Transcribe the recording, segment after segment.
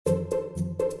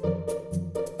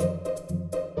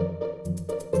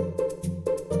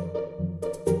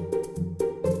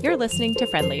You're listening to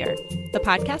Friendlier, the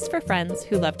podcast for friends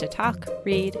who love to talk,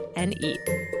 read, and eat.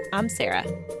 I'm Sarah.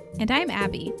 And I'm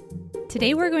Abby.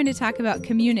 Today we're going to talk about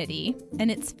community,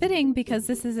 and it's fitting because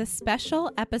this is a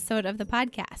special episode of the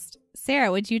podcast.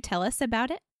 Sarah, would you tell us about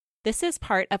it? This is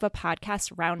part of a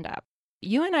podcast roundup.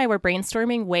 You and I were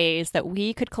brainstorming ways that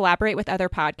we could collaborate with other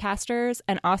podcasters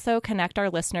and also connect our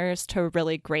listeners to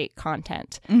really great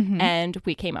content. And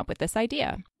we came up with this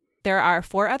idea. There are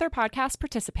 4 other podcasts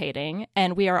participating,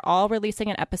 and we are all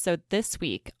releasing an episode this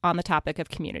week on the topic of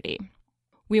community.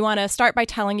 We want to start by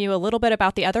telling you a little bit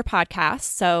about the other podcasts,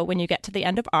 so when you get to the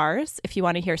end of ours, if you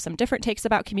want to hear some different takes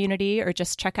about community or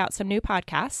just check out some new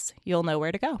podcasts, you'll know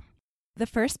where to go. The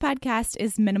first podcast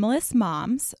is Minimalist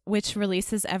Moms, which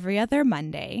releases every other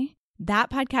Monday.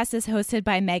 That podcast is hosted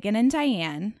by Megan and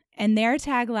Diane, and their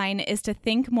tagline is to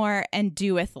think more and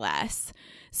do with less.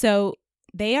 So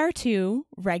they are 2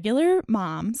 regular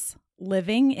moms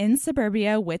living in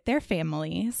suburbia with their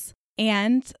families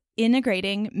and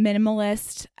integrating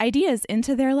minimalist ideas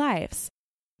into their lives.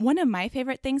 One of my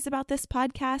favorite things about this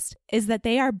podcast is that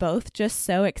they are both just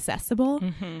so accessible.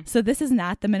 So this is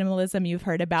not the minimalism you've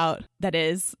heard about that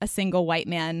is a single white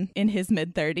man in his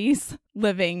mid-30s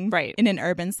living in an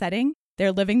urban setting.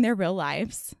 They're living their real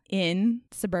lives in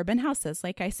suburban houses,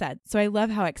 like I said. So I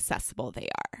love how accessible they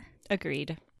are.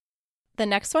 Agreed. The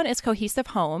next one is Cohesive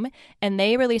Home, and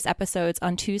they release episodes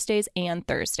on Tuesdays and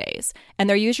Thursdays. And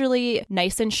they're usually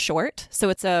nice and short, so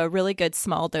it's a really good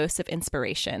small dose of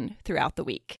inspiration throughout the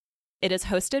week. It is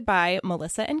hosted by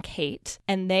Melissa and Kate,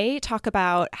 and they talk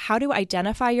about how to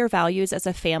identify your values as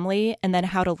a family and then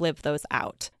how to live those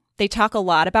out. They talk a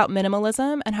lot about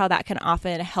minimalism and how that can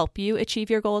often help you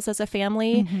achieve your goals as a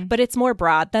family, but it's more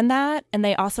broad than that. And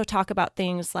they also talk about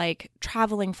things like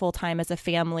traveling full-time as a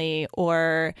family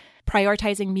or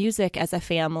prioritizing music as a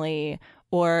family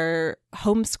or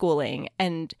homeschooling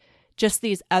and just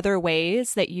these other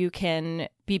ways that you can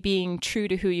be being true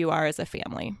to who you are as a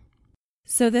family.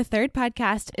 So the third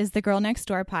podcast is the Girl Next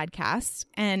Door podcast,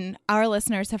 and our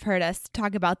listeners have heard us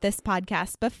talk about this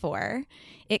podcast before.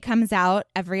 It comes out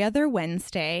every other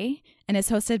Wednesday and is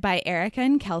hosted by Erica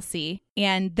and Kelsey,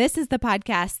 and this is the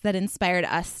podcast that inspired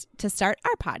us to start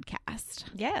our podcast.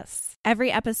 Yes. Every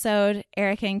episode,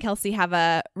 Erica and Kelsey have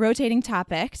a rotating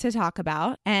topic to talk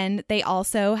about, and they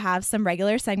also have some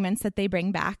regular segments that they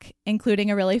bring back, including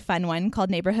a really fun one called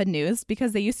Neighborhood News,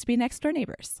 because they used to be next door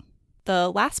neighbors.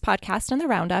 The last podcast in the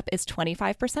roundup is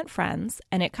 25% Friends,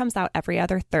 and it comes out every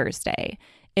other Thursday.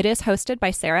 It is hosted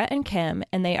by Sarah and Kim,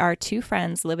 and they are 2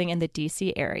 friends living in the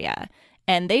DC area.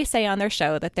 And they say on their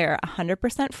show that they're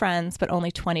 100% friends, but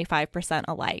only 25%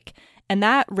 alike. And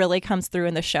that really comes through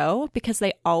in the show because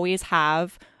they always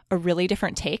have a really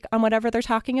different take on whatever they're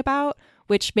talking about,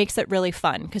 which makes it really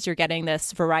fun because you're getting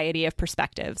this variety of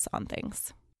perspectives on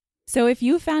things. So if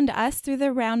you found us through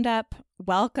the roundup,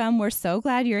 welcome. We're so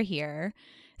glad you're here.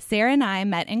 Sarah and I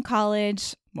met in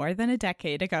college more than a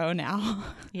decade ago now.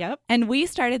 Yep. And we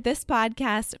started this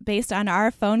podcast based on our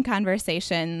phone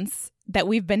conversations that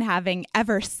we've been having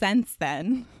ever since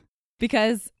then,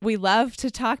 because we love to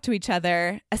talk to each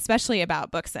other, especially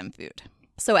about books and food.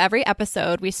 So every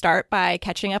episode, we start by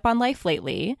catching up on life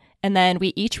lately, and then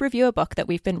we each review a book that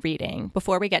we've been reading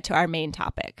before we get to our main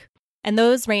topic. And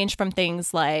those range from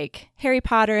things like Harry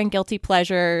Potter and guilty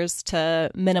pleasures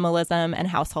to minimalism and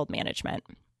household management.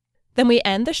 Then we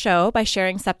end the show by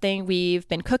sharing something we've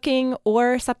been cooking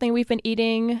or something we've been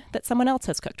eating that someone else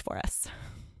has cooked for us.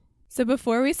 So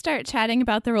before we start chatting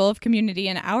about the role of community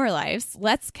in our lives,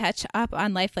 let's catch up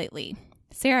on life lately.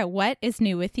 Sarah, what is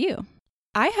new with you?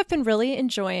 I have been really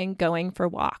enjoying going for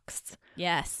walks.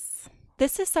 Yes.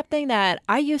 This is something that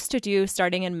I used to do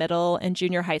starting in middle and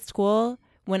junior high school.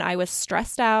 When I was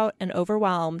stressed out and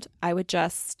overwhelmed, I would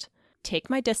just take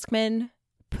my Discman,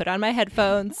 put on my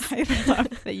headphones. I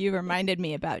love that you reminded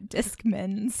me about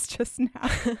Discmans just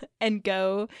now. And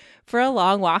go for a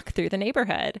long walk through the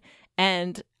neighborhood.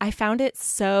 And I found it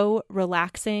so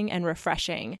relaxing and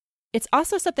refreshing. It's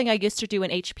also something I used to do when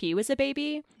HP was a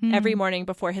baby. Every morning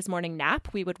before his morning nap,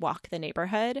 we would walk the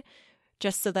neighborhood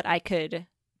just so that I could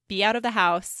be out of the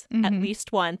house at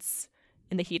least once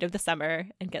in the heat of the summer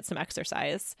and get some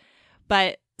exercise.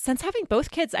 But since having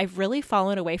both kids, I've really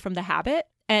fallen away from the habit.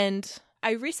 And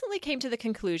I recently came to the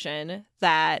conclusion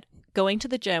that going to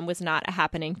the gym was not a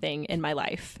happening thing in my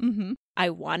life. I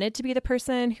wanted to be the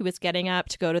person who was getting up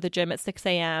to go to the gym at 6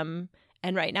 a.m.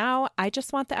 And right now, I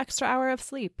just want the extra hour of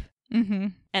sleep. Mm-hmm.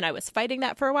 And I was fighting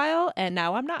that for a while, and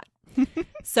now I'm not.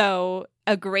 So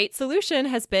a great solution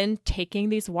has been taking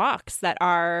these walks that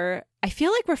are, I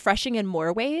feel like, refreshing in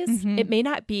more ways. Mm-hmm. It may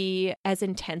not be as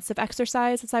intensive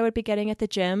exercise as I would be getting at the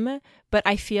gym, but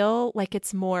I feel like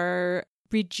it's more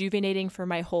rejuvenating for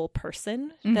my whole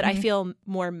person, that I feel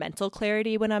more mental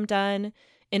clarity when I'm done,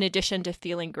 in addition to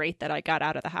feeling great that I got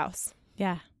out of the house.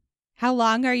 Yeah. How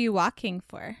long are you walking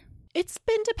for? It's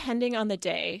been depending on the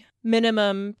day.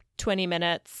 Minimum 20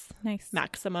 minutes, Nice.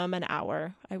 maximum an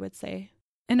hour, I would say.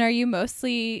 And are you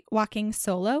mostly walking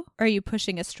solo or are you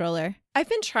pushing a stroller? I've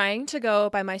been trying to go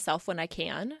by myself when I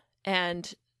can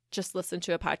and just listen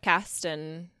to a podcast.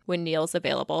 And when Neil's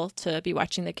available to be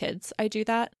watching the kids, I do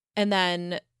that. And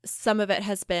then some of it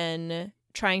has been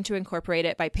trying to incorporate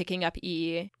it by picking up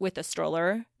E with a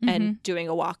stroller and doing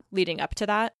a walk leading up to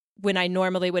that, when I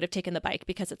normally would have taken the bike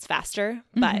because it's faster,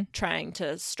 but trying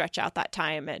to stretch out that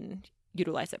time and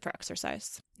utilize it for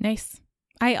exercise. Nice.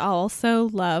 I also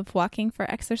love walking for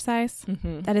exercise.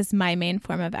 That is my main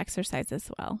form of exercise as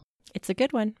well. It's a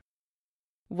good one.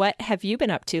 What have you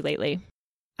been up to lately?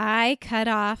 I cut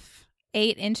off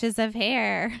 8 inches of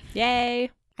hair.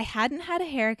 Yay. I hadn't had a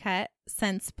haircut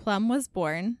since Plum was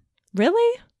born.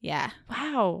 Really? Yeah.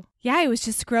 Wow. Yeah, I was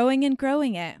just growing and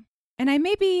growing it. And I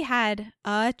maybe had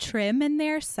a trim in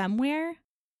there somewhere.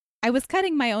 I was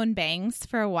cutting my own bangs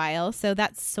for a while, so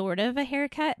that's sort of a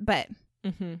haircut, but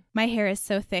my hair is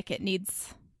so thick it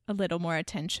needs a little more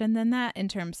attention than that in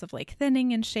terms of like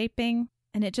thinning and shaping.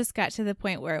 And it just got to the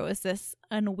point where it was this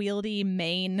unwieldy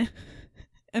mane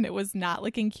and it was not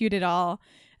looking cute at all.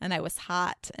 And I was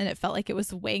hot and it felt like it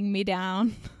was weighing me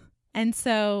down. And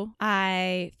so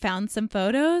I found some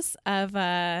photos of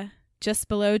just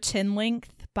below chin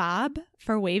length bob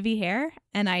for wavy hair,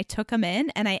 and I took them in,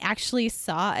 and I actually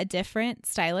saw a different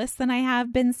stylist than I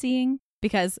have been seeing,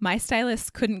 because my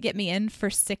stylist couldn't get me in for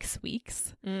 6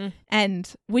 weeks.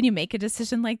 And when you make a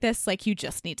decision like this, like, you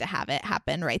just need to have it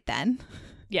happen right then.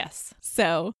 Yes.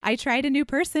 So I tried a new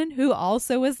person who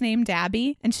also was named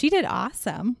Abby, and she did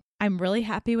awesome. I'm really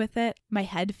happy with it. My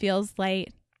head feels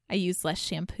light. I use less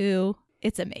shampoo.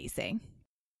 It's amazing.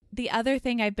 The other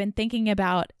thing I've been thinking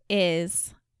about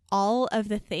is all of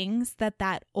the things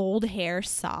that old hair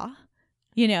saw,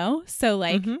 you know? So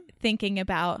like thinking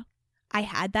about, I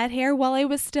had that hair while I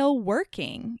was still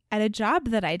working at a job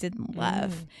that I didn't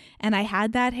love. And I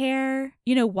had that hair,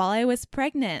 you know, while I was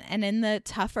pregnant and in the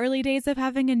tough early days of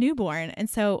having a newborn. And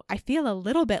so I feel a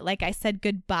little bit like I said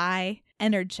goodbye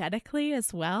energetically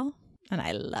as well. And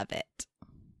I love it.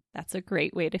 That's a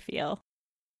great way to feel.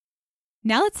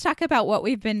 Now let's talk about what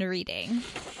we've been reading.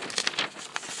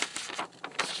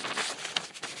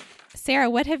 Sarah,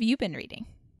 what have you been reading?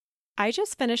 I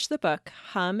just finished the book,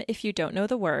 Hum If You Don't Know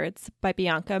the Words by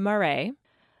Bianca Marais.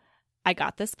 I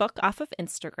got this book off of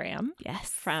Instagram. Yes.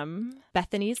 From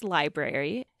Bethany's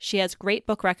Library. She has great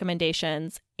book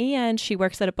recommendations, and she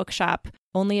works at a bookshop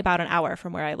only about an hour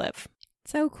from where I live.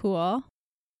 So cool.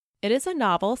 It is a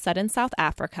novel set in South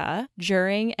Africa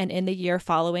during and in the year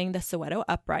following the Soweto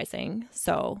Uprising,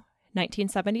 so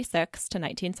 1976 to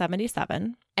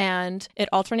 1977, and it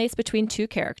alternates between 2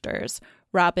 characters,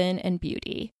 Robin and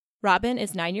Beauty. Robin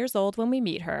is 9 years old when we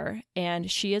meet her, and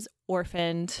she is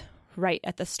orphaned right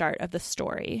at the start of the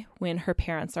story when her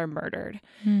parents are murdered.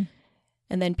 And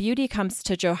then Beauty comes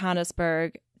to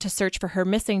Johannesburg to search for her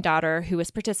missing daughter who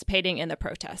is participating in the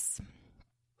protests.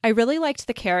 I really liked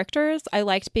the characters. I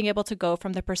liked being able to go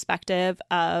from the perspective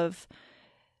of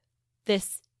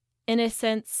this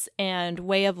innocence and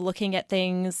way of looking at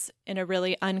things in a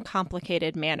really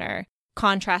uncomplicated manner,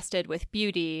 contrasted with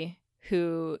Beauty,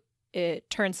 who it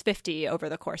turns 50 over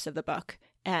the course of the book,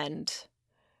 and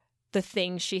the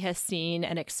things she has seen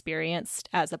and experienced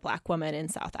as a Black woman in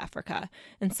South Africa.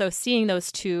 And so seeing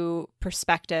those 2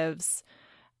 perspectives,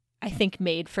 I think,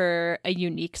 made for a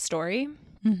unique story.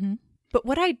 But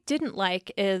what I didn't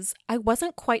like is I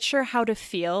wasn't quite sure how to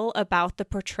feel about the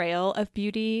portrayal of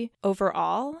Beauty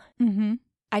overall.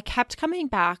 I kept coming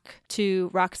back to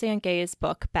Roxane Gay's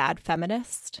book, Bad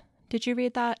Feminist. Did you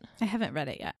read that? I haven't read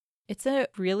it yet. It's a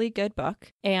really good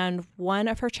book, and one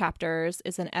of her chapters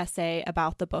is an essay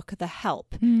about the book The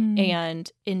Help,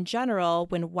 and in general,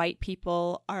 when white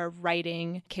people are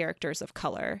writing characters of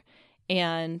color,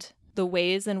 and the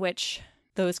ways in which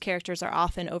those characters are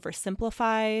often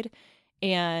oversimplified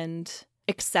and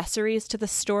accessories to the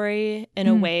story in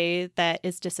a way that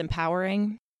is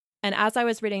disempowering. And as I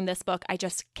was reading this book, I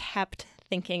just kept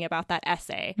thinking about that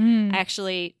essay. I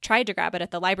actually tried to grab it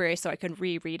at the library so I could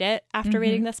reread it after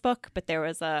reading this book, but there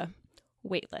was a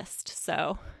wait list,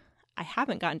 so I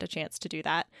haven't gotten a chance to do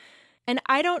that. And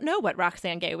I don't know what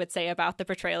Roxane Gay would say about the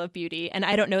portrayal of Beauty, and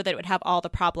I don't know that it would have all the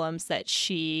problems that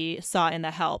she saw in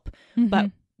The Help.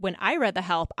 But when I read The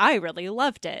Help, I really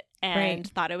loved it and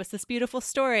thought it was this beautiful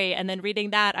story. And then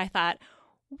reading that, I thought,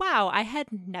 wow, I had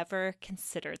never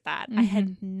considered that. I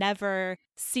had never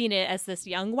seen it as this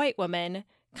young white woman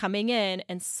coming in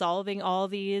and solving all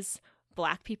these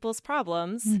Black people's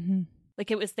problems.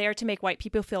 Like, it was there to make white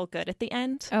people feel good at the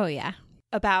end. Oh, yeah.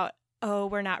 About, oh,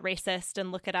 we're not racist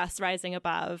and look at us rising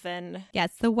above. And yeah,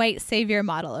 it's the white savior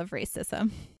model of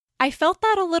racism. I felt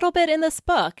that a little bit in this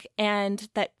book, and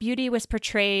that Beauty was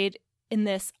portrayed in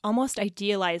this almost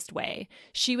idealized way.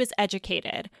 She was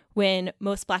educated when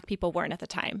most Black people weren't at the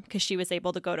time, because she was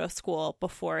able to go to school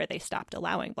before they stopped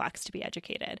allowing Blacks to be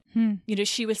educated. You know,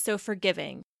 she was so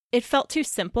forgiving. It felt too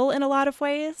simple in a lot of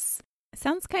ways.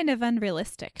 Sounds kind of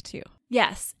unrealistic, too.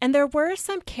 Yes. And there were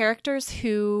some characters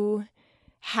who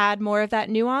had more of that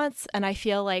nuance, and I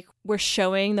feel like we're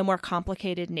showing the more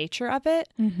complicated nature of it.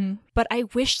 But I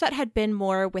wish that had been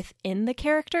more within the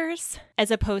characters as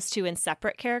opposed to in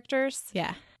separate characters.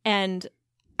 Yeah. And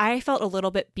I felt a little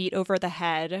bit beat over the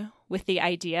head with the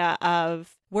idea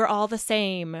of, we're all the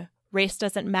same, race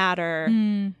doesn't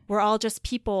matter, we're all just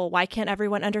people, why can't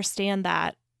everyone understand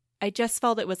that? I just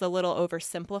felt it was a little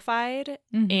oversimplified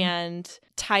and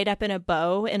tied up in a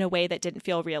bow in a way that didn't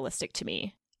feel realistic to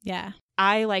me. Yeah.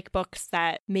 I like books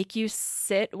that make you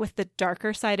sit with the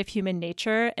darker side of human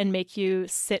nature and make you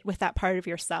sit with that part of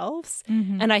yourselves.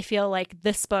 And I feel like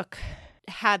this book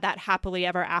had that happily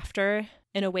ever after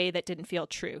in a way that didn't feel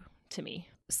true to me.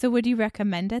 So would you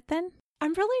recommend it then?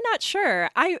 I'm really not sure.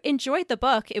 I enjoyed the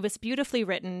book. It was beautifully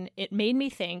written. It made me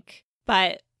think,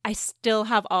 but I still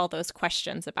have all those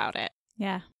questions about it.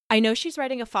 Yeah. I know she's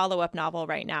writing a follow-up novel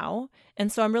right now,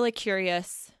 and so I'm really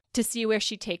curious to see where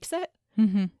she takes it.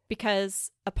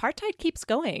 Because apartheid keeps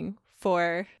going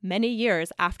for many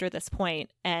years after this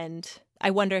point, and I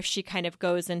wonder if she kind of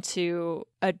goes into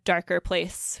a darker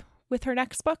place with her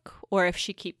next book, or if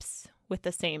she keeps with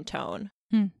the same tone.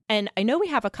 And I know we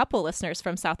have a couple listeners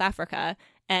from South Africa,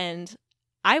 and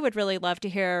I would really love to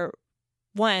hear,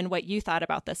 one, what you thought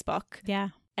about this book. Yeah.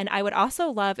 And I would also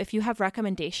love if you have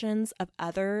recommendations of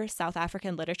other South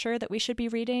African literature that we should be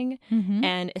reading,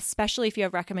 and especially if you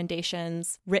have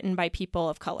recommendations written by people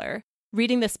of color.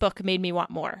 Reading this book made me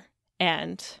want more,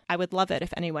 and I would love it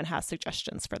if anyone has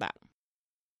suggestions for that.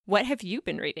 What have you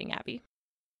been reading, Abby?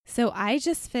 So I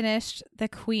just finished the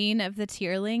Queen of the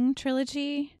Tearling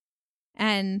trilogy,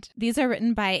 and these are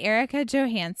written by Erica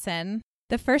Johansson.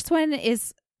 The first one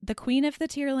is The Queen of the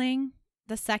Tearling.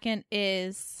 The second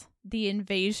is The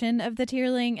Invasion of the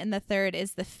Tearling, and the third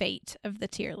is The Fate of the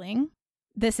Tearling.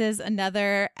 This is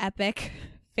another epic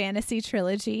fantasy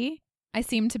trilogy. I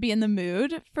seem to be in the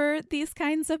mood for these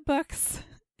kinds of books,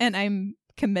 and I'm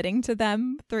committing to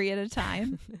them 3 at a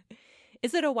time.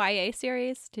 Is it a YA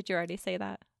series? Did you already say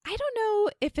that? I don't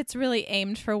know if it's really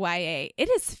aimed for YA. It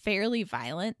is fairly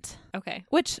violent. Okay.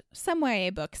 Which some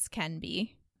YA books can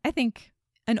be. I think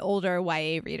an older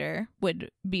YA reader would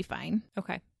be fine.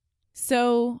 Okay.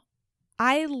 So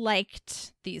I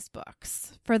liked these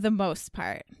books for the most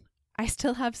part. I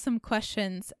still have some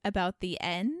questions about the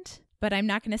end, but I'm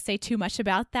not going to say too much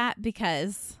about that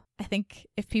because I think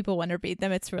if people want to read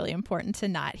them, it's really important to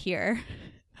not hear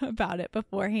about it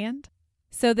beforehand.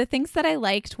 So the things that I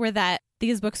liked were that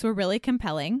these books were really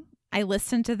compelling. I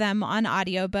listened to them on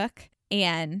audiobook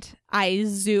and I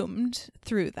zoomed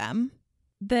through them.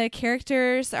 The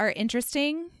characters are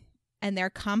interesting and they're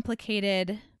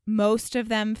complicated. Most of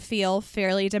them feel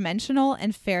fairly dimensional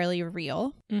and fairly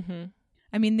real.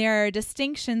 I mean, there are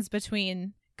distinctions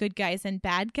between good guys and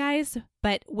bad guys,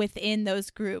 but within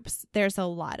those groups, there's a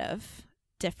lot of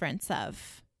difference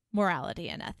of morality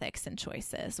and ethics and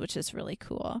choices, which is really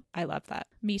cool. I love that.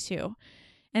 Me too.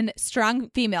 And strong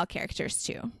female characters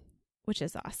too, which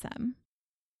is awesome.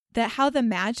 How the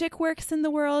magic works in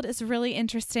the world is really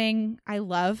interesting. I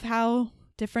love how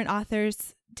different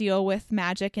authors deal with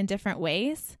magic in different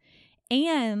ways.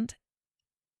 And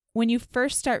when you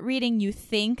first start reading, you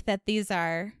think that these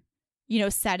are,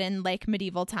 set in like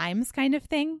medieval times kind of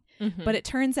thing. But it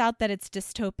turns out that it's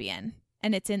dystopian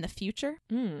and it's in the future.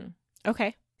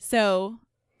 Okay. So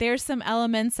there's some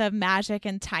elements of magic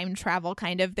and time travel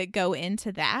kind of that go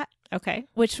into that. Okay.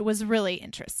 Which was really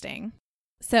interesting.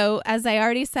 So as I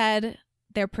already said,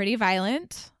 they're pretty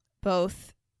violent,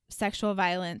 both sexual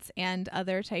violence and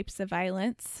other types of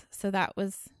violence. So that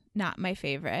was not my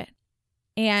favorite.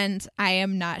 And I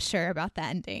am not sure about the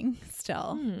ending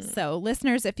still. So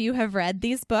listeners, if you have read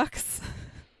these books,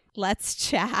 let's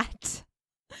chat.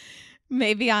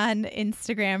 Maybe on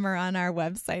Instagram or on our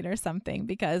website or something,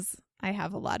 because I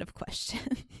have a lot of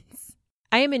questions.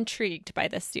 I am intrigued by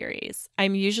this series.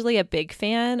 I'm usually a big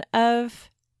fan of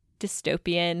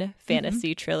dystopian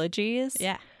fantasy trilogies.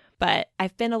 Yeah. But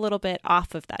I've been a little bit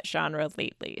off of that genre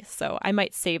lately, so I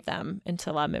might save them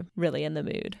until I'm really in the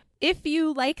mood. If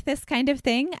you like this kind of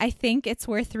thing, I think it's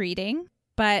worth reading,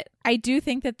 but I do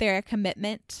think that they're a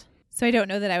commitment, so I don't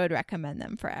know that I would recommend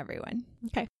them for everyone.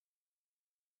 Okay.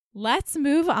 Let's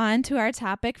move on to our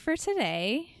topic for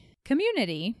today,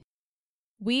 community.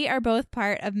 We are both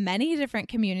part of many different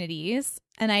communities,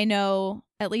 and I know,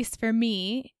 at least for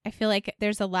me, I feel like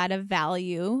there's a lot of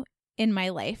value in my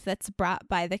life that's brought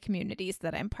by the communities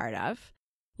that I'm part of.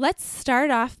 Let's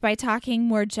start off by talking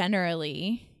more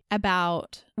generally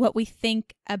about what we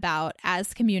think about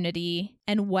as community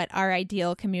and what our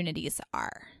ideal communities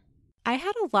are. I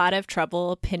had a lot of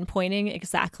trouble pinpointing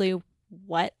exactly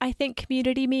what I think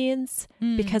community means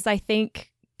because I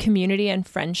think community and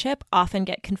friendship often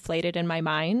get conflated in my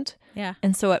mind. Yeah.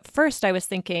 And so at first I was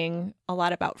thinking a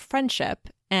lot about friendship,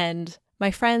 and my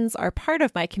friends are part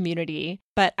of my community,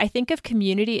 but I think of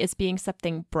community as being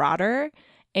something broader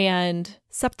and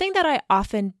something that I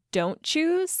often don't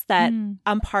choose, that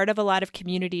I'm part of a lot of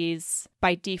communities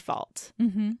by default.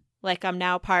 Mm-hmm. Like I'm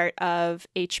now part of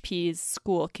HP's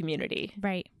school community.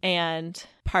 Right. And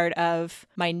part of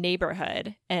my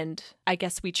neighborhood. And I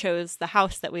guess we chose the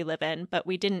house that we live in, but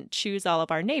we didn't choose all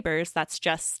of our neighbors. That's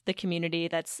just the community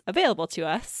that's available to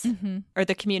us or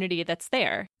the community that's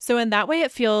there. So in that way,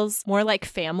 it feels more like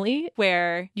family,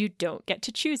 where you don't get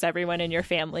to choose everyone in your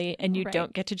family and you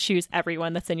don't get to choose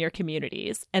everyone that's in your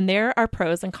communities. And there are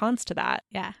pros and cons to that.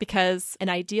 Yeah. Because an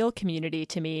ideal community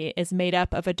to me is made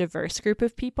up of a diverse group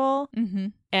of people.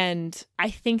 And I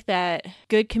think that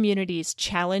good communities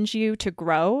challenge you to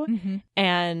grow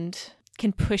and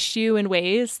can push you in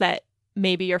ways that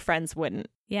maybe your friends wouldn't.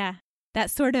 Yeah. That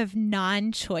sort of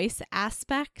non-choice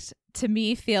aspect to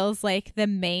me feels like the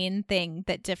main thing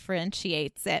that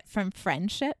differentiates it from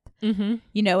friendship. You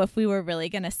know, if we were really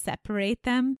going to separate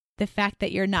them, the fact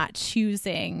that you're not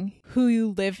choosing who you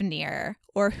live near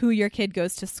or who your kid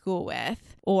goes to school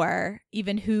with or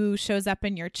even who shows up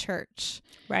in your church.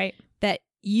 Right. That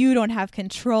you don't have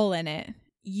control in it.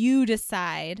 You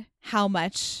decide how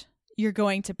much you're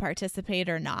going to participate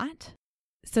or not.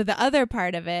 So the other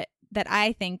part of it that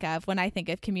I think of when I think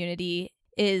of community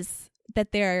is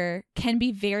that there can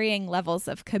be varying levels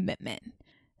of commitment.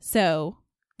 So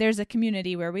there's a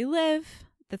community where we live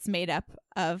that's made up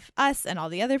of us and all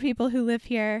the other people who live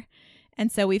here.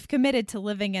 And so we've committed to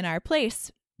living in our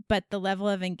place, but the level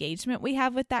of engagement we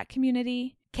have with that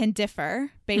community can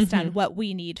differ based on what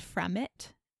we need from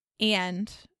it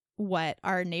and what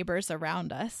our neighbors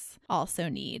around us also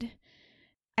need.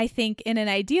 I think in an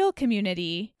ideal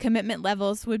community, commitment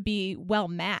levels would be well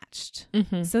matched.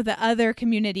 So the other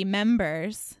community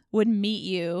members would meet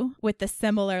you with the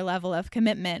similar level of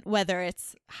commitment, whether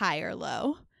it's high or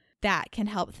low. That can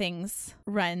help things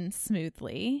run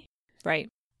smoothly. Right.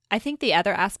 I think the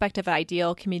other aspect of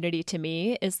ideal community to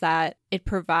me is that it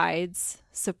provides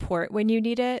support when you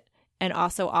need it and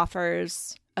also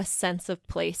offers a sense of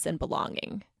place and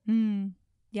belonging.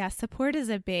 Yeah, support is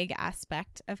a big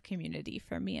aspect of community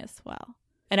for me as well.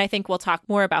 And I think we'll talk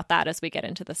more about that as we get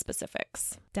into the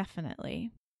specifics.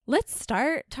 Definitely. Let's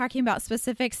start talking about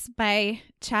specifics by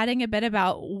chatting a bit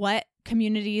about what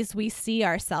communities we see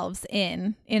ourselves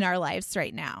in our lives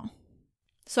right now.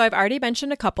 So I've already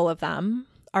mentioned a couple of them.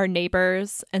 Our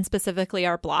neighbors, and specifically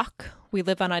our block. We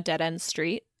live on a dead-end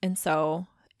street, and so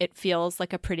it feels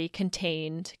like a pretty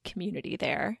contained community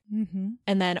there.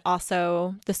 And then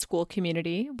also the school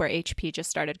community where HP just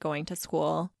started going to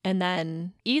school. And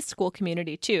then E's school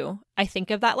community too. I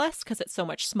think of that less because it's so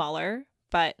much smaller,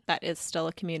 but that is still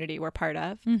a community we're part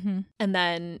of. And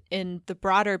then in the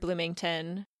broader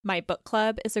Bloomington, my book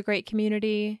club is a great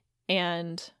community,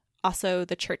 and also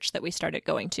the church that we started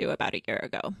going to about a year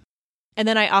ago. And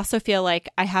then I also feel like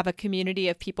I have a community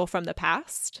of people from the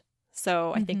past.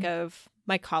 So I think of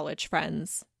my college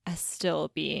friends as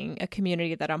still being a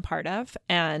community that I'm part of.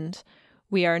 And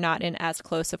we are not in as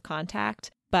close of contact,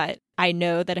 but I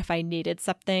know that if I needed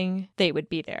something, they would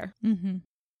be there.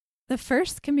 The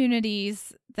first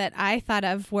communities that I thought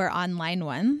of were online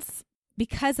ones.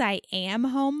 Because I am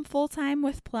home full-time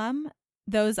with Plum,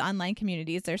 those online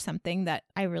communities are something that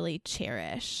I really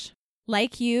cherish.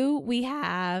 Like you, we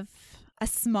have a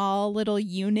small little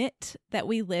unit that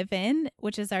we live in,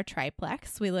 which is our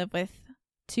triplex. We live with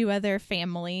 2 other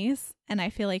families, and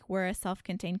I feel like we're a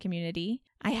self-contained community.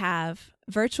 I have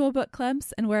virtual book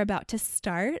clubs, and we're about to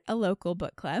start a local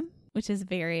book club, which is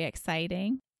very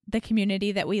exciting. The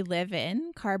community that we live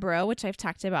in, Carborough, which I've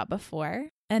talked about before,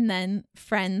 and then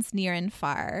friends near and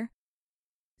far.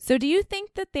 So do you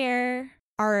think that there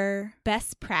are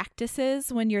best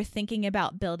practices when you're thinking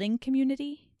about building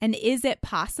community? And is it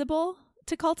possible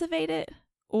to cultivate it,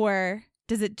 or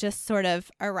does it just sort of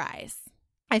arise?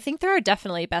 I think there are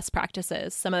definitely best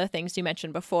practices. Some of the things you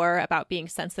mentioned before about being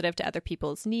sensitive to other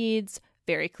people's needs,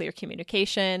 very clear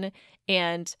communication,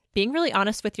 and being really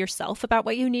honest with yourself about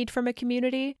what you need from a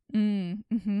community,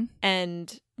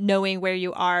 and knowing where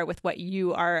you are with what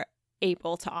you are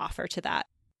able to offer to that.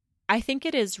 I think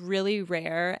it is really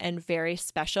rare and very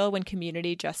special when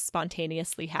community just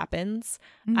spontaneously happens.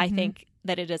 I think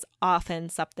that it is often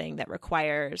something that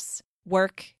requires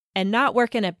work, and not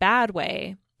work in a bad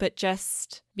way, but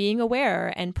just being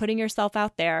aware and putting yourself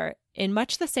out there in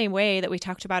much the same way that we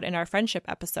talked about in our friendship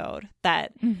episode,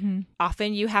 that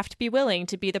often you have to be willing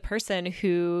to be the person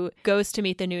who goes to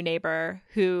meet the new neighbor,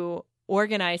 who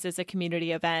organizes a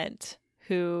community event,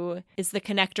 who is the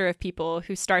connector of people,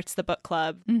 who starts the book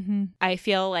club. I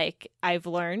feel like I've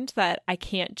learned that I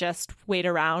can't just wait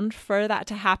around for that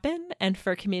to happen and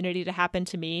for community to happen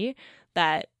to me,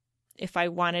 that if I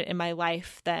want it in my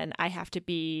life, then I have to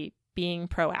be being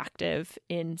proactive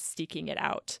in seeking it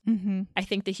out. I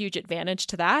think the huge advantage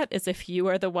to that is if you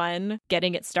are the one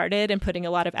getting it started and putting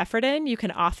a lot of effort in, you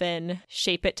can often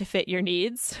shape it to fit your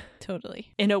needs.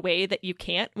 Totally. In a way that you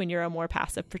can't when you're a more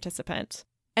passive participant.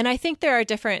 And I think there are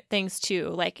different things too.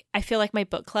 Like, I feel like my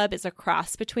book club is a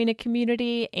cross between a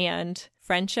community and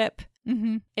friendship.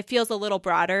 It feels a little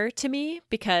broader to me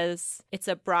because it's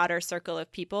a broader circle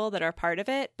of people that are part of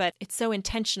it, but it's so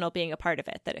intentional being a part of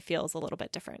it that it feels a little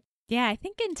bit different. Yeah, I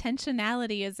think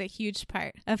intentionality is a huge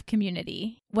part of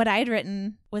community. What I'd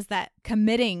written was that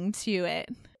committing to it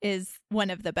is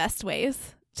one of the best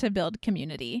ways to build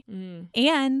community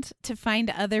and to find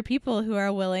other people who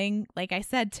are willing, like I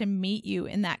said, to meet you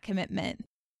in that commitment.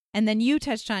 And then you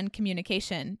touched on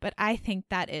communication, but I think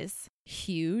that is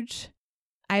huge.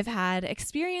 I've had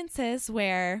experiences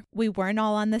where we weren't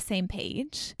all on the same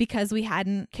page because we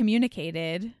hadn't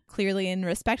communicated clearly and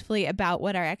respectfully about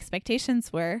what our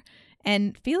expectations were,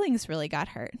 and feelings really got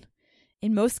hurt.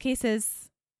 In most cases,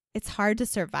 it's hard to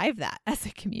survive that as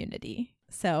a community.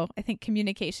 So I think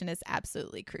communication is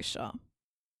absolutely crucial.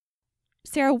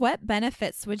 Sarah, what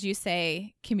benefits would you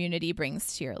say community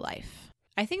brings to your life?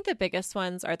 I think the biggest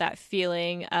ones are that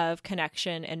feeling of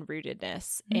connection and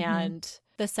rootedness and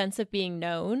the sense of being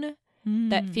known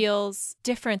that feels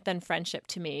different than friendship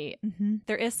to me.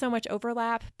 There is so much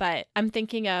overlap, but I'm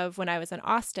thinking of when I was in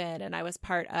Austin and I was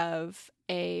part of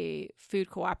a food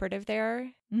cooperative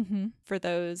there. For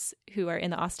those who are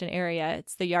in the Austin area,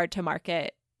 it's the Yard to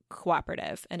Market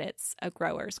Cooperative, and it's a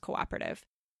growers cooperative.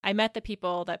 I met the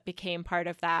people that became part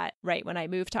of that right when I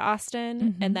moved to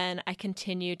Austin, and then I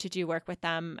continued to do work with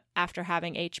them after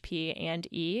having HP and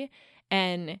E.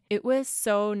 And it was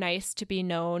so nice to be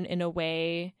known in a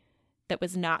way that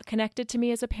was not connected to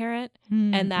me as a parent.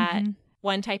 And that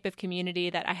one type of community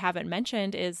that I haven't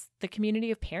mentioned is the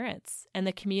community of parents and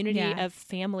the community of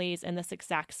families in this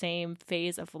exact same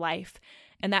phase of life.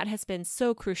 And that has been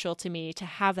so crucial to me, to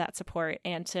have that support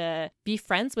and to be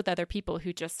friends with other people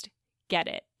who just get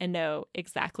it and know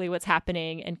exactly what's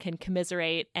happening and can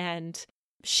commiserate and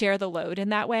share the load in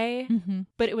that way.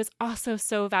 But it was also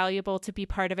so valuable to be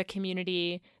part of a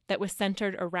community that was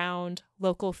centered around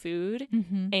local food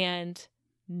and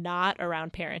not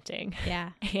around parenting.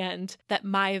 And that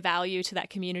my value to that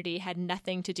community had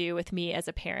nothing to do with me as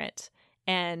a parent.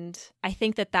 And I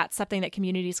think that that's something that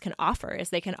communities can offer,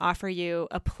 is they can offer you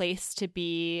a place to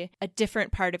be a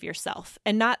different part of yourself.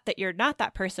 And not that you're not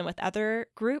that person with other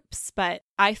groups, but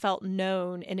I felt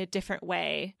known in a different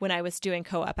way when I was doing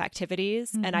co-op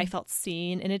activities, and I felt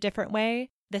seen in a different way.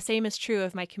 The same is true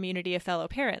of my community of fellow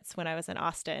parents when I was in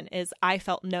Austin, is I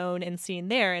felt known and seen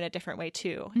there in a different way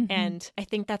too. And I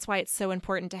think that's why it's so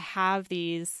important to have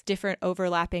these different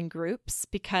overlapping groups,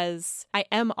 because I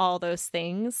am all those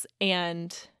things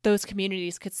and those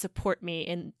communities could support me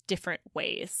in different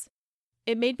ways.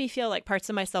 It made me feel like parts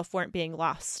of myself weren't being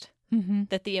lost,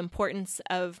 that the importance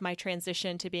of my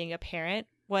transition to being a parent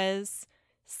was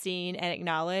seen and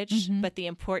acknowledged, but the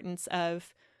importance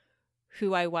of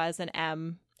who I was and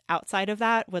am outside of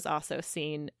that was also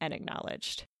seen and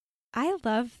acknowledged. I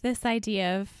love this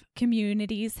idea of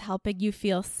communities helping you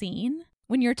feel seen.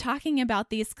 When you're talking about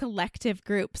these collective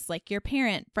groups, like your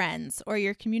parent friends or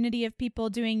your community of people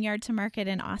doing Yard to Market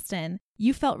in Austin,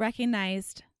 you felt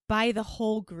recognized by the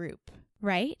whole group,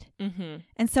 right?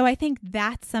 And so I think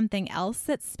that's something else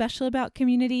that's special about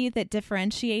community that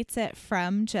differentiates it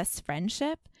from just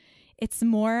friendship. It's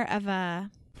more of a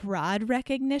broad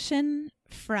recognition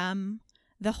from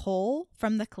the whole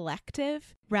from the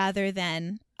collective rather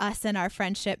than us and our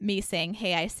friendship, me saying,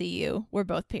 hey, I see you. We're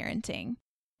both parenting.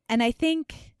 And I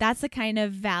think that's the kind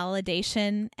of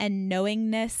validation and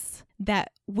knowingness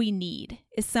that we need,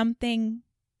 is something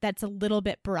that's a little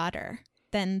bit broader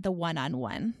than the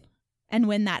one-on-one. And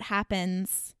when that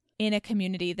happens in a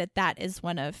community, that is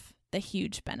one of the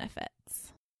huge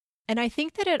benefits. And I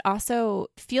think that it also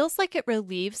feels like it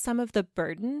relieves some of the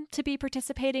burden to be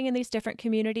participating in these different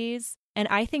communities. And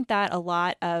I think that a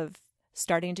lot of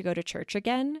starting to go to church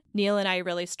again, Neil and I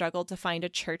really struggled to find a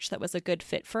church that was a good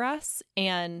fit for us.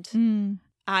 And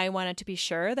I wanted to be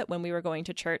sure that when we were going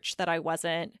to church that I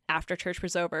wasn't, after church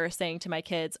was over, saying to my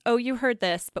kids, oh, you heard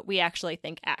this, but we actually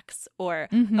think X. Or,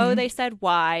 oh, they said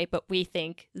Y, but we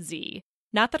think Z.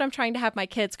 Not that I'm trying to have my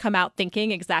kids come out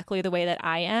thinking exactly the way that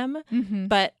I am,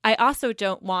 but I also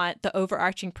don't want the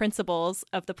overarching principles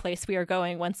of the place we are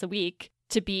going once a week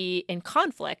to be in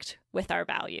conflict with our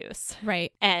values.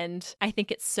 Right. And I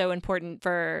think it's so important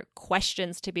for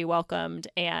questions to be welcomed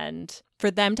and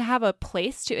for them to have a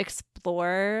place to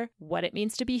explore what it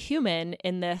means to be human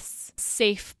in this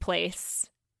safe place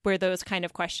where those kind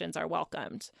of questions are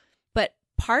welcomed. But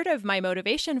part of my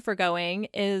motivation for going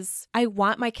is I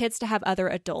want my kids to have other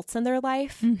adults in their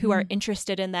life who are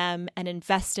interested in them and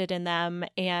invested in them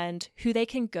and who they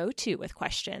can go to with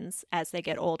questions as they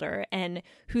get older and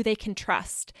who they can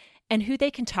trust and who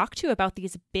they can talk to about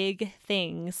these big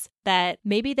things that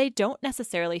maybe they don't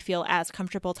necessarily feel as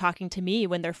comfortable talking to me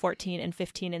when they're 14 and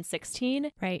 15 and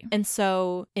 16. Right. And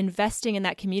so investing in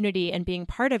that community and being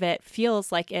part of it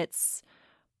feels like it's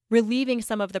relieving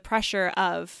some of the pressure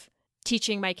of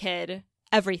teaching my kid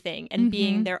everything and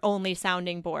being their only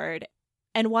sounding board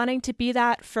and wanting to be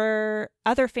that for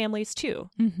other families too.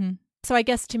 So I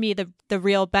guess to me, the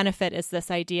real benefit is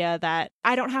this idea that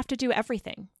I don't have to do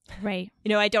everything. Right. You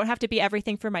know, I don't have to be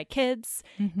everything for my kids.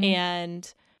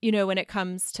 And, you know, when it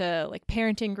comes to like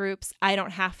parenting groups, I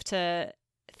don't have to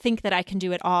think that I can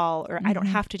do it all or I don't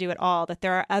have to do it all, that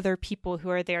there are other people who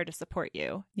are there to support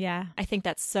you. Yeah. I think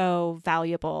that's so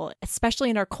valuable, especially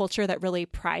in our culture that really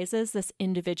prizes this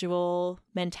individual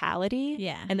mentality.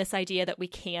 Yeah. And this idea that we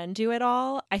can do it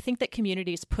all. I think that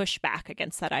communities push back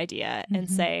against that idea and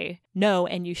say, no,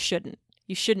 and you shouldn't.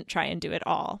 You shouldn't try and do it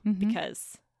all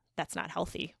because that's not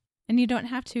healthy. And you don't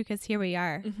have to because here we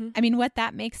are. I mean, what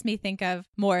that makes me think of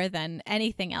more than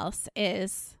anything else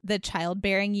is the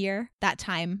childbearing year, that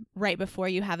time right before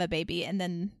you have a baby, and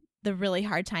then the really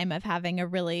hard time of having a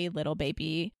really little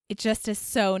baby. It just is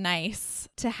so nice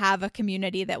to have a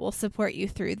community that will support you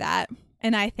through that.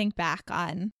 And I think back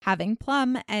on having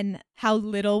Plum and how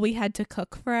little we had to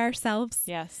cook for ourselves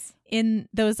in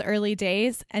those early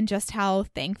days and just how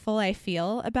thankful I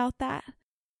feel about that.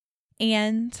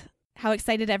 And how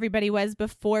excited everybody was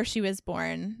before she was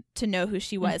born to know who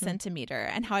she was and to meet her,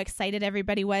 and how excited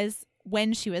everybody was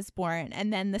when she was born,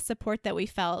 and then the support that we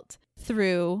felt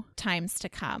through times to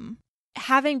come.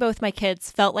 Having both my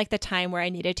kids felt like the time where I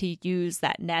needed to use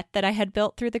that net that I had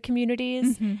built through the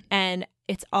communities. And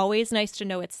it's always nice to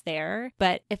know it's there,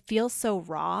 but it feels so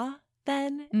raw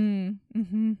then.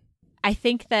 I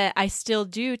think that I still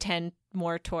do tend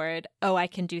more toward, oh, I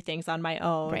can do things on my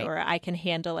own or I can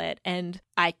handle it. And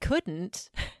I couldn't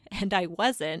and I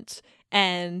wasn't.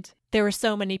 And there were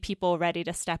so many people ready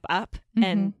to step up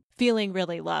and feeling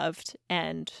really loved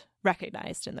and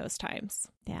recognized in those times.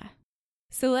 Yeah.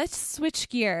 So let's switch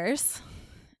gears.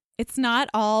 It's not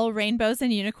all rainbows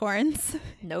and unicorns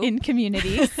in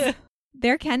communities.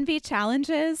 There can be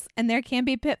challenges and there can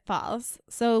be pitfalls.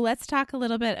 So let's talk a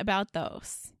little bit about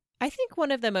those. I think one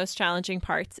of the most challenging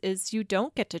parts is you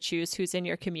don't get to choose who's in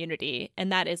your community.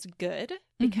 And that is good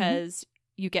because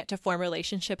you get to form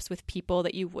relationships with people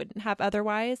that you wouldn't have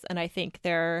otherwise. And I think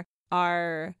there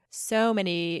are so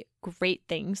many great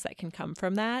things that can come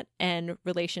from that and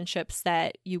relationships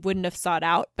that you wouldn't have sought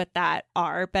out, but that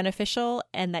are beneficial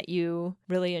and that you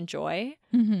really enjoy.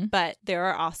 But there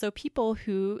are also people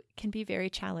who can be very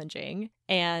challenging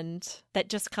and that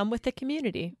just come with the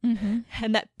community.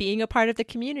 And that being a part of the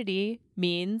community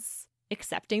means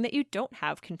accepting that you don't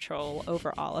have control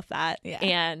over all of that.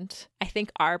 And I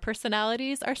think our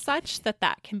personalities are such that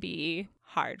that can be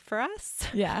hard for us.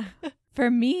 For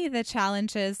me, the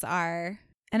challenges are,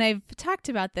 and I've talked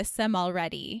about this some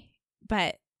already,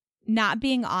 but not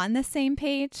being on the same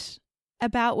page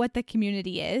about what the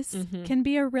community is can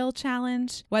be a real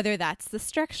challenge, whether that's the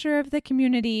structure of the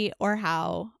community or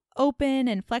how open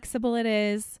and flexible it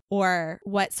is, or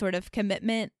what sort of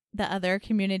commitment the other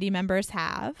community members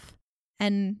have.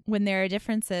 And when there are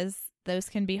differences, those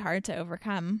can be hard to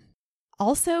overcome.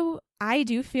 Also, I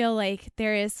do feel like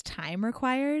there is time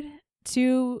required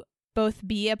to both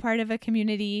be a part of a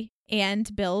community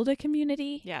and build a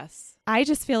community. Yes. I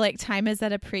just feel like time is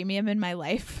at a premium in my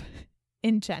life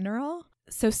in general.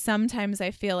 So sometimes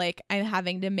I feel like I'm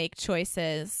having to make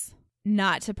choices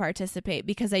not to participate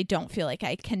because I don't feel like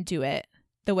I can do it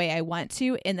the way I want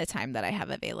to in the time that I have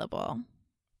available.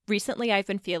 Recently, I've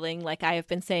been feeling like I have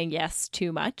been saying yes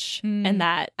too much and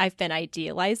that I've been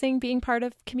idealizing being part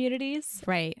of communities.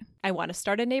 Right. I want to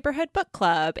start a neighborhood book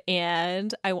club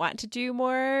and I want to do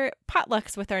more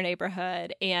potlucks with our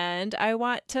neighborhood and I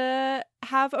want to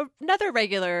have another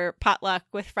regular potluck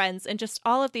with friends and just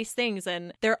all of these things.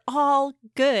 And they're all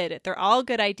good. They're all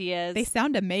good ideas. They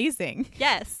sound amazing.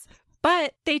 Yes.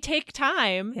 But they take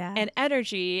time and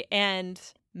energy and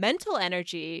mental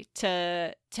energy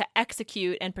to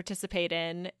execute and participate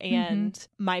in. And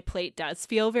my plate does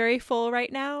feel very full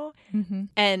right now.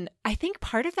 And I think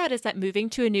part of that is that moving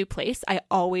to a new place, I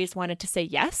always wanted to say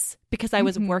yes because I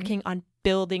was working on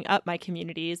building up my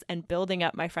communities and building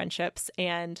up my friendships.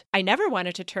 And I never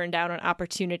wanted to turn down an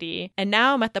opportunity. And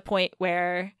now I'm at the point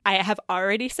where I have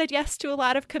already said yes to a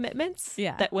lot of commitments.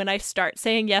 That when I start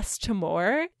saying yes to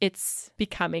more, it's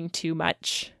becoming too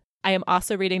much. I am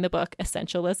also reading the book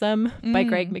Essentialism by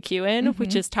Greg McKeown,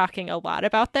 which is talking a lot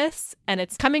about this. And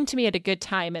it's coming to me at a good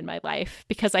time in my life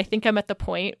because I think I'm at the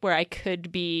point where I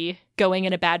could be going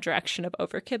in a bad direction of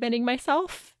overcommitting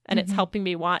myself. And it's helping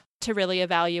me want to really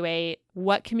evaluate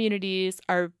what communities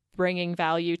are bringing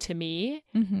value to me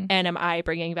and am I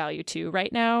bringing value to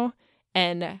right now?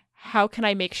 And how can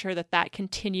I make sure that that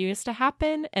continues to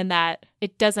happen and that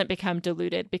it doesn't become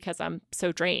diluted because I'm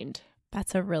so drained?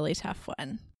 That's a really tough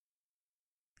one.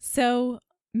 So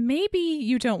maybe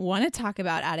you don't want to talk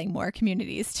about adding more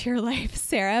communities to your life,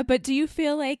 Sarah, but do you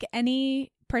feel like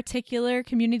any particular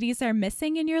communities are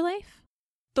missing in your life?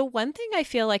 The one thing I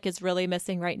feel like is really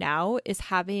missing right now is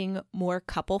having more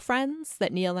couple friends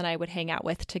that Neil and I would hang out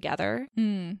with together.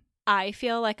 I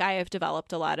feel like I have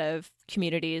developed a lot of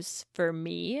communities for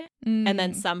me and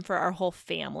then some for our whole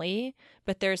family,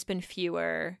 but there's been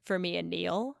fewer for me and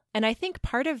Neil. And I think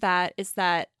part of that is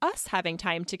that us having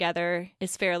time together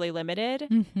is fairly limited.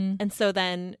 And so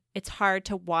then it's hard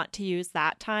to want to use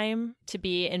that time to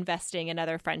be investing in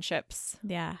other friendships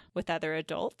with other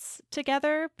adults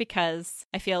together because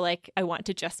I feel like I want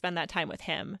to just spend that time with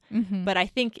him. But I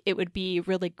think it would be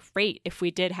really great if we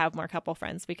did have more couple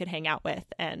friends we could hang out with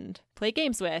and play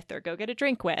games with or go get a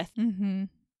drink with.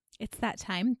 It's that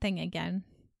time thing again.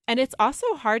 And it's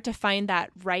also hard to find that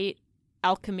right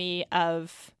alchemy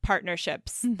of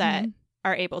partnerships that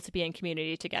are able to be in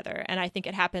community together. And I think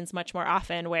it happens much more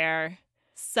often where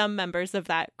some members of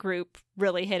that group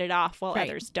really hit it off while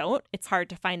others don't. It's hard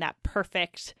to find that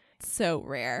perfect. So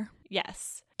rare.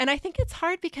 Yes. And I think it's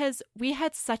hard because we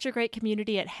had such a great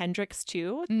community at Hendrix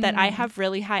too, that I have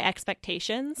really high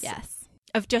expectations. Yes.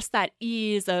 Of just that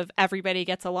ease of everybody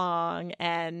gets along,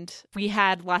 and we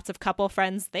had lots of couple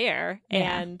friends there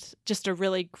and just a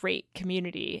really great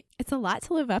community. It's a lot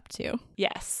to live up to.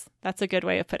 Yes, that's a good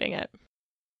way of putting it.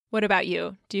 What about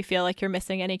you? Do you feel like you're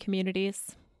missing any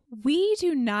communities? We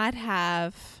do not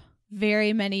have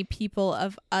very many people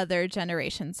of other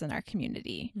generations in our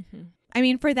community. I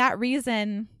mean, for that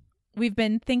reason, we've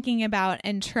been thinking about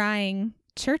and trying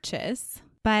churches,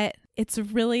 but it's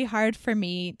really hard for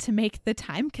me to make the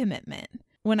time commitment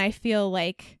when I feel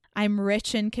like I'm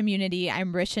rich in community,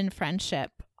 I'm rich in friendship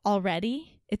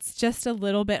already. It's just a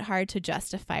little bit hard to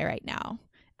justify right now.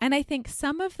 And I think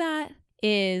some of that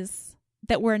is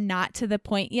that we're not to the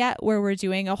point yet where we're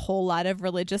doing a whole lot of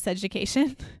religious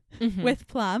education with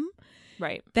Plum.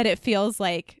 Right. That it feels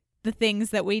like the things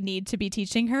that we need to be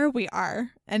teaching her, we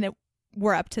are, and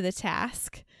we're up to the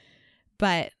task.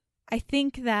 But I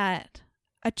think that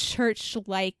a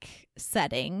church-like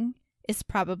setting is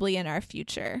probably in our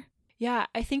future. Yeah,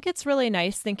 I think it's really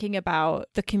nice thinking about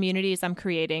the communities I'm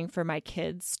creating for my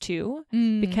kids too,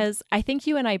 because I think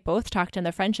you and I both talked in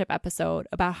the friendship episode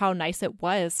about how nice it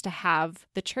was to have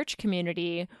the church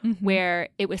community where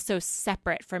it was so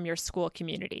separate from your school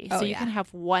community. So you can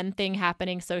have one thing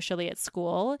happening socially at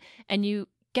school and you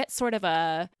get sort of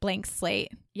a blank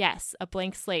slate. Yes, a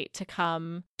blank slate to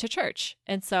come to church.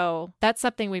 And so that's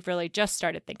something we've really just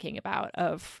started thinking about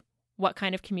of what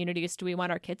kind of communities do we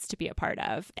want our kids to be a part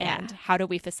of and how do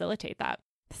we facilitate that?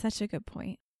 Such a good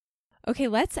point. Okay,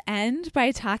 let's end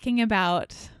by talking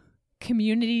about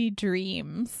community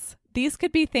dreams. These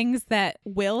could be things that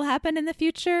will happen in the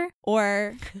future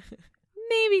or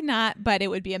maybe not, but it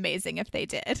would be amazing if they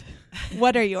did.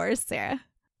 What are yours, Sarah?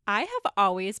 I have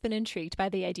always been intrigued by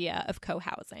the idea of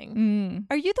co-housing.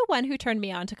 Are you the one who turned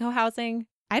me on to co-housing?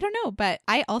 I don't know, but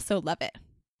I also love it.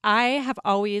 I have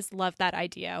always loved that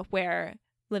idea where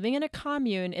living in a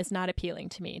commune is not appealing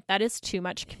to me. That is too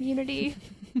much community.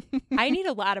 I need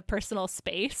a lot of personal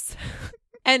space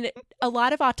and a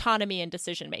lot of autonomy in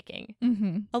decision making.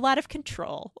 A lot of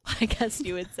control, I guess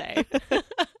you would say.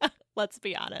 Let's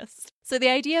be honest. So the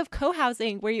idea of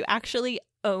co-housing where you actually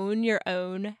own your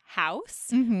own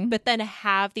house, but then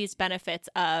have these benefits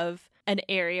of an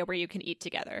area where you can eat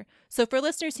together. So for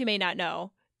listeners who may not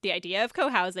know, the idea of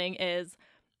co-housing is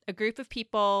a group of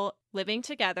people living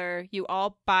together. You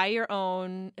all buy your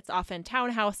own. It's often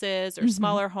townhouses or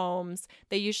smaller homes.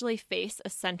 They usually face a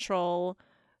central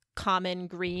common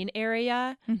green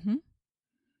area.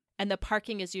 And the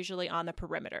parking is usually on the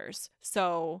perimeters.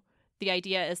 So the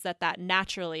idea is that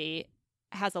naturally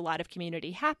has a lot of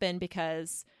community happen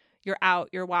because you're out,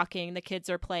 you're walking, the kids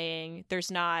are playing.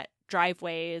 There's not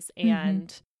driveways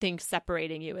and things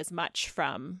separating you as much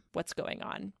from what's going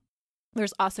on.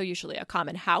 There's also usually a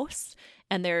common house,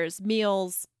 and there's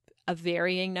meals a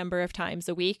varying number of times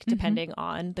a week, depending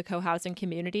on the co-housing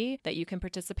community that you can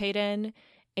participate in,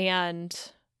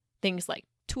 and things like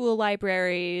tool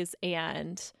libraries.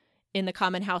 And in the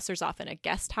common house, there's often a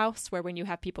guest house where when you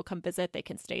have people come visit, they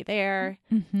can stay there.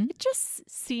 It just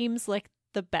seems like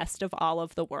the best of all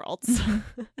of the worlds.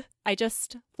 I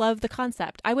just love the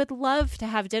concept. I would love to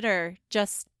have dinner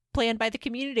just planned by the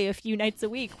community a few nights a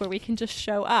week where we can just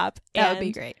show up. That would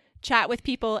be great. Chat with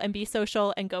people and be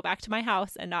social and go back to my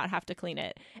house and not have to clean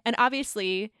it. And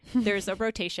obviously there's a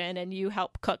rotation and you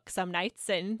help cook some nights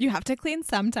and you have to clean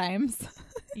sometimes.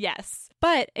 Yes.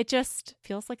 But it just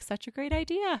feels like such a great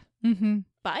idea.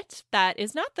 But that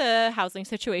is not the housing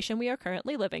situation we are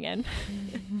currently living in.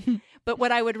 But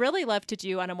what I would really love to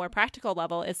do on a more practical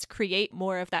level is create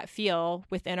more of that feel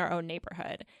within our own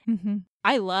neighborhood.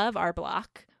 I love our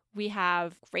block. We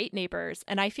have great neighbors.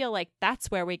 And I feel like that's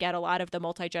where we get a lot of the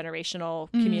multi-generational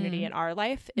community in our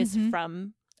life is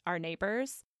from our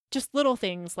neighbors. Just little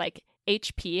things like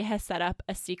HP has set up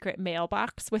a secret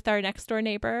mailbox with our next door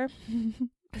neighbor,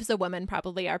 who's a woman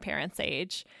probably our parents'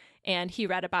 age. And he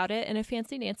read about it in a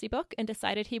Fancy Nancy book and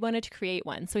decided he wanted to create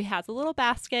one. So he has a little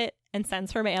basket and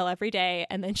sends her mail every day.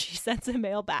 And then she sends him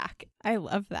mail back. I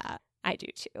love that. I do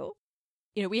too.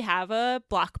 You know, we have a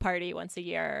block party once a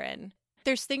year, and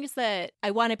there's things that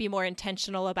I want to be more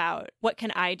intentional about. What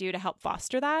can I do to help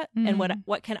foster that? And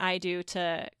what can I do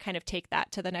to kind of take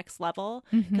that to the next level?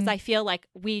 Because I feel like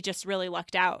we just really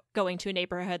lucked out going to a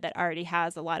neighborhood that already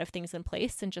has a lot of things in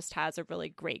place and just has a really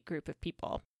great group of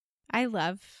people. I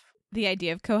love the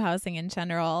idea of co-housing in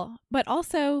general, but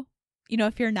also, you know,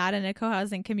 if you're not in a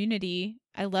co-housing community,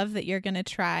 I love that you're going to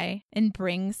try and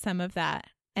bring some of that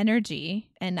energy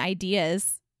and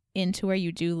ideas into where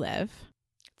you do live.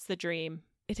 It's the dream.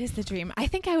 It is the dream. I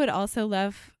think I would also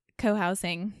love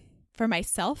co-housing for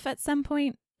myself at some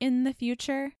point in the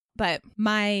future, but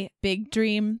my big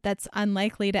dream that's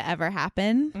unlikely to ever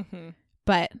happen,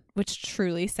 but which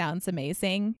truly sounds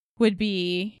amazing, would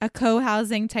be a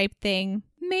co-housing type thing.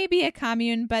 Maybe a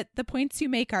commune, but the points you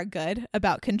make are good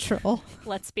about control.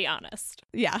 Let's be honest.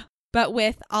 Yeah. But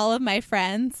with all of my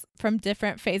friends from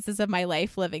different phases of my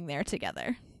life living there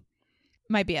together.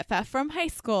 My BFF from high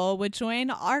school would join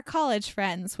our college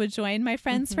friends, would join my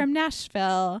friends from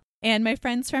Nashville and my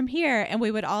friends from here. And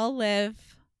we would all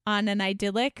live on an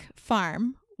idyllic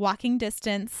farm, walking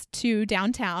distance to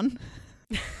downtown.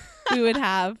 We would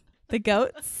have the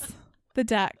goats, the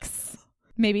ducks,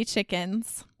 maybe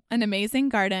chickens, an amazing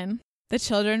garden. The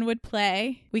children would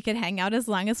play. We could hang out as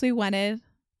long as we wanted.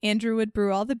 Andrew would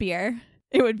brew all the beer.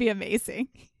 It would be amazing.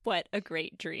 What a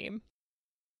great dream.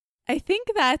 I think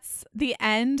that's the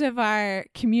end of our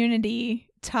community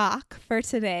talk for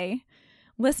today.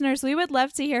 Listeners, we would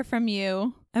love to hear from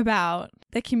you about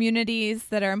the communities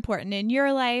that are important in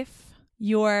your life,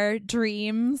 your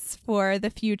dreams for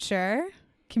the future,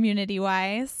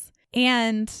 community-wise,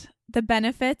 and the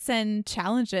benefits and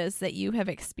challenges that you have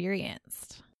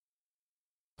experienced.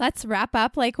 Let's wrap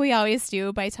up like we always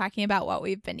do by talking about what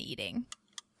we've been eating.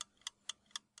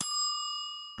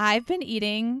 I've been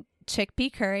eating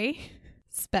chickpea curry,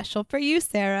 special for you,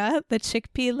 Sarah, the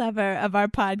chickpea lover of our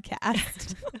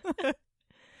podcast.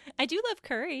 I do love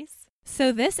curries.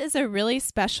 So this is a really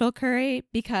special curry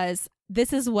because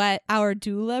this is what our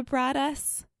doula brought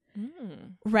us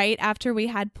right after we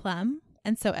had Plum.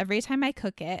 And so every time I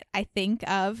cook it, I think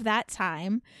of that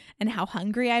time and how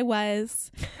hungry I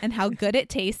was and how good it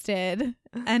tasted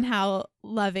and how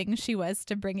loving she was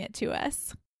to bring it to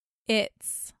us.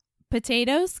 It's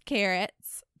potatoes,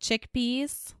 carrots,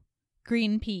 chickpeas,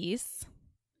 green peas.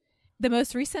 The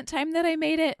most recent time that I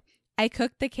made it, I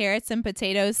cooked the carrots and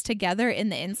potatoes together in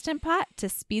the Instant Pot to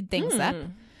speed things up,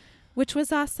 which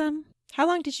was awesome. How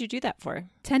long did you do that for?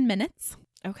 10 minutes.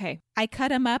 Okay. I cut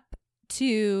them up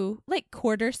to like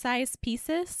quarter-size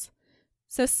pieces,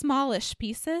 so smallish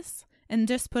pieces, and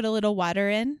just put a little water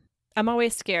in. I'm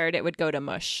always scared it would go to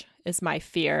mush, is my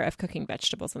fear of cooking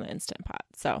vegetables in the Instant Pot.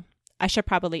 So I should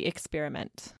probably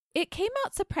experiment. It came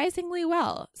out surprisingly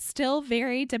well. Still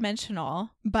very dimensional,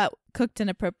 but cooked an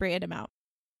appropriate amount.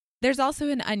 There's also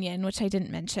an onion, which I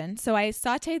didn't mention. So I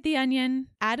sauteed the onion,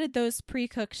 added those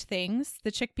pre-cooked things.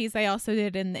 The chickpeas I also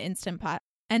did in the Instant Pot.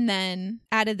 And then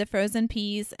added the frozen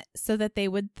peas so that they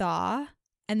would thaw.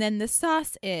 And then the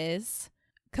sauce is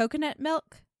coconut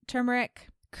milk, turmeric,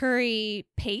 curry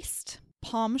paste,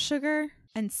 palm sugar,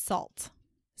 and salt.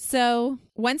 So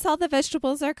once all the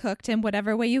vegetables are cooked in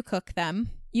whatever way you cook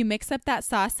them, you mix up that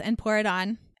sauce and pour it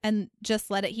on and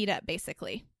just let it heat up,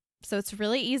 basically. So it's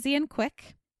really easy and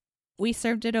quick. We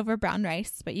served it over brown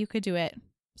rice, but you could do it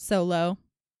solo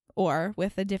or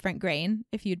with a different grain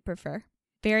if you'd prefer.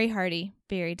 Very hearty,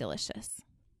 very delicious.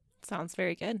 Sounds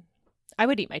very good. I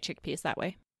would eat my chickpeas that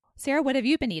way. Sarah, what have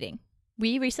you been eating?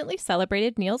 We recently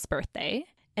celebrated Neil's birthday,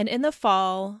 and in the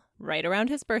fall, right around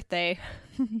his birthday,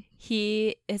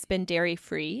 he has been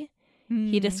dairy-free.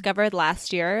 He discovered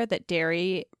last year that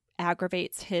dairy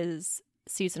aggravates his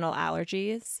seasonal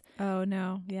allergies. Oh,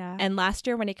 no. Yeah. And last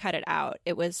year when he cut it out,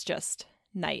 it was just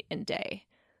night and day.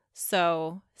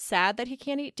 So sad that he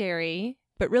can't eat dairy,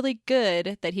 but really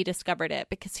good that he discovered it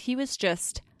because he was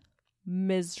just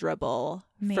miserable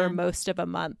for most of a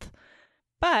month.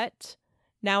 But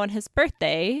now on his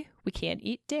birthday, we can't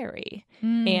eat dairy.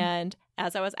 And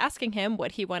as I was asking him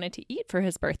what he wanted to eat for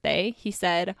his birthday, he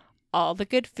said, all the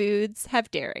good foods have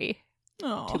dairy.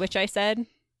 Aww. To which I said,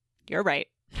 you're right.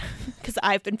 Because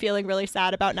I've been feeling really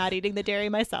sad about not eating the dairy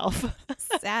myself.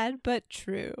 Sad but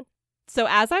true. So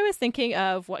as I was thinking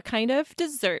of what kind of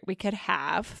dessert we could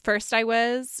have, first I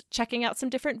was checking out some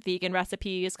different vegan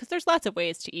recipes because there's lots of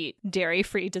ways to eat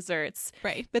dairy-free desserts.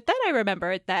 Right. But then I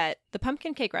remembered that the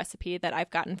pumpkin cake recipe that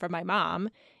I've gotten from my mom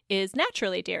is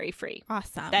naturally dairy-free.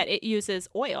 Awesome. That it uses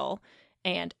oil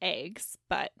and eggs,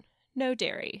 but no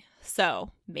dairy.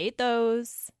 So made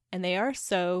those, and they are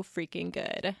so freaking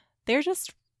good. They're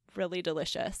just really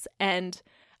delicious. And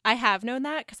I have known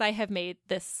that because I have made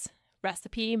this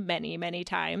recipe many, many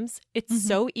times. It's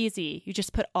so easy. You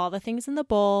just put all the things in the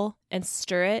bowl and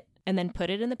stir it and then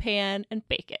put it in the pan and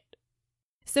bake it.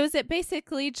 So is it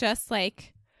basically just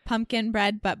like pumpkin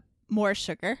bread but more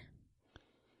sugar?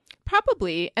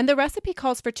 Probably. And the recipe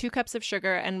calls for 2 cups of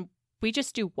sugar and we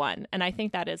just do 1. And I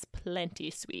think that is plenty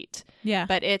sweet. Yeah.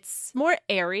 But it's more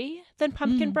airy than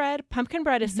pumpkin bread. Pumpkin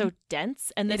bread is so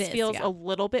dense and this feels a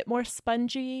little bit more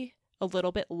spongy, a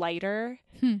little bit lighter.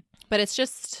 But it's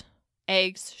just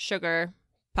eggs, sugar,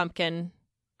 pumpkin,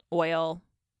 oil,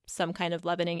 some kind of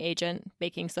leavening agent,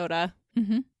 baking soda,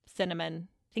 cinnamon.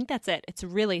 I think that's it. It's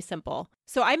really simple.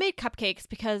 So I made cupcakes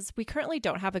because we currently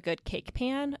don't have a good cake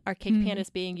pan. Our cake pan is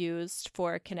being used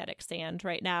for kinetic sand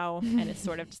right now and it's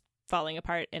sort of just falling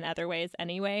apart in other ways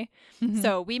anyway.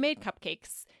 So we made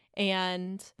cupcakes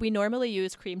and we normally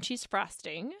use cream cheese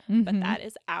frosting, but that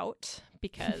is out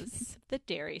because of the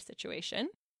dairy situation.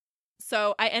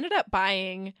 So I ended up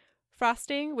buying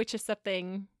frosting, which is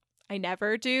something I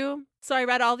never do. So I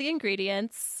read all the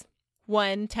ingredients,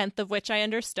 1/10 of which I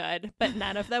understood, but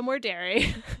none of them were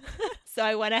dairy. So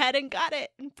I went ahead and got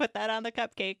it and put that on the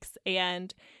cupcakes.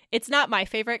 And it's not my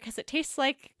favorite because it tastes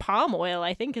like palm oil,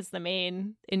 I think, is the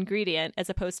main ingredient as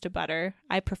opposed to butter.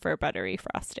 I prefer buttery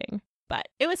frosting, but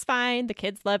it was fine. The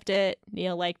kids loved it.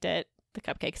 Neil liked it. The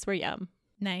cupcakes were yum.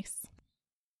 Nice.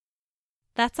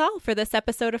 That's all for this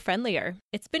episode of Friendlier.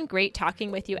 It's been great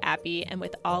talking with you, Abby, and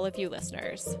with all of you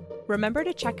listeners. Remember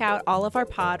to check out all of our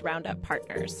pod roundup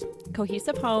partners: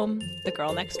 Cohesive Home, The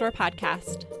Girl Next Door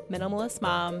podcast, Minimalist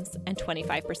Moms, and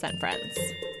 25% Friends.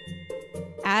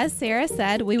 As Sarah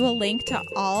said, we will link to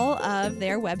all of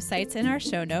their websites in our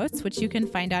show notes, which you can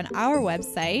find on our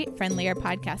website,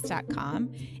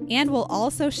 friendlierpodcast.com. And we'll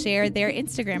also share their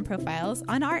Instagram profiles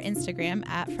on our Instagram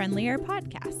at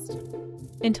friendlierpodcast.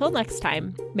 Until next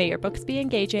time, may your books be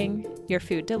engaging, your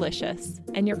food delicious,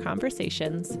 and your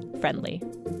conversations friendly.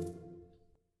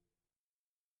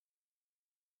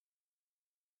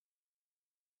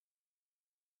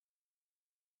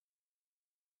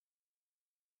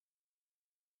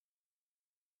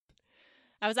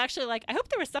 I was actually like, I hope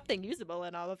there was something usable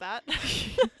in all of that.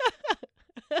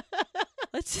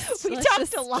 We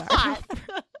talked a lot.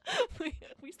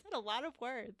 We said a lot of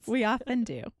words. We often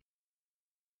do.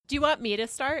 Do you want me to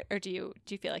start, or do you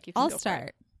feel like you can I'll go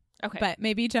start. Okay. But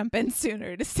maybe jump in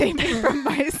sooner to save me from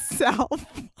myself.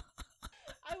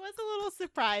 I was a little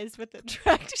surprised with the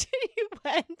direction you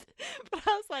went, but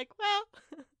I was like, well...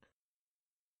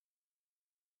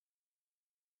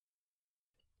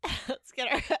 let's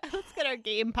get our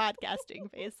game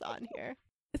podcasting face on here.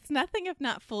 It's nothing if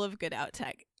not full of good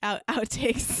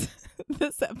outtakes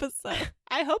this episode.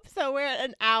 I hope so. We're at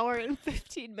an hour and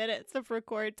 15 minutes of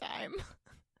record time.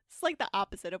 It's like the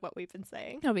opposite of what we've been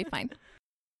saying. It'll be fine.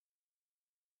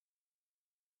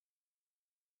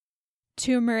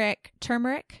 Turmeric.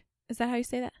 Is that how you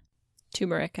say that?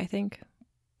 Turmeric, I think.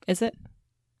 Is it?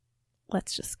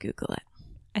 Let's just Google it.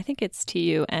 I think it's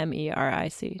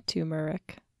Tumeric.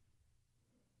 Turmeric.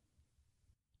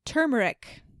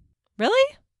 Turmeric.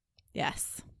 Really?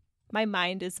 Yes. My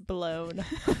mind is blown.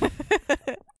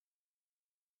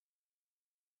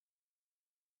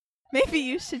 Maybe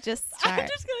you should just start. I'm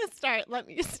just going to start. Let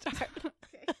me start.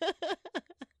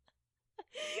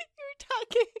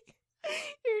 Okay.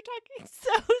 You're talking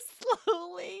so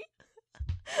slowly.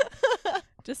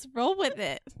 Just roll with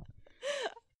it.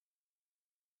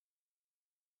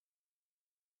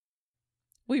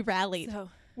 We rallied. So,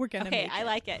 we're going to okay, make I it.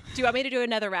 like it. Do you want me to do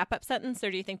another wrap-up sentence,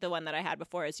 or do you think the one that I had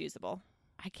before is usable?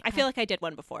 I feel like I did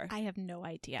one before. I have no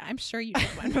idea. I'm sure you did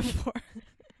one before.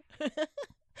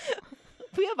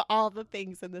 We have all the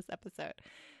things in this episode.